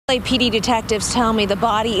LAPD detectives tell me the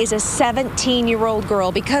body is a 17-year-old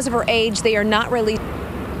girl. Because of her age, they are not released.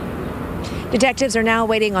 Detectives are now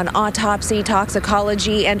waiting on autopsy,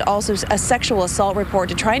 toxicology, and also a sexual assault report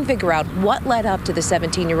to try and figure out what led up to the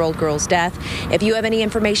 17-year-old girl's death. If you have any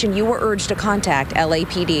information, you were urged to contact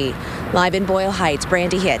LAPD. Live in Boyle Heights,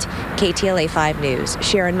 Brandi Hitt, KTLA 5 News.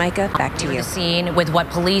 Sharon, Micah, back to you. The scene with what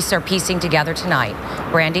police are piecing together tonight.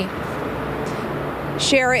 Brandi?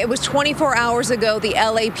 Shara, it was 24 hours ago the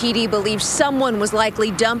LAPD believed someone was likely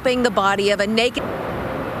dumping the body of a naked.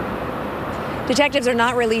 Detectives are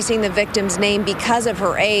not releasing the victim's name because of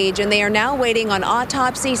her age, and they are now waiting on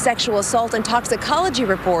autopsy, sexual assault, and toxicology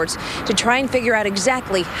reports to try and figure out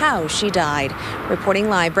exactly how she died. Reporting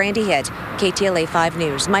live, Brandi Hitt, KTLA 5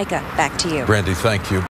 News. Micah, back to you. Brandi, thank you.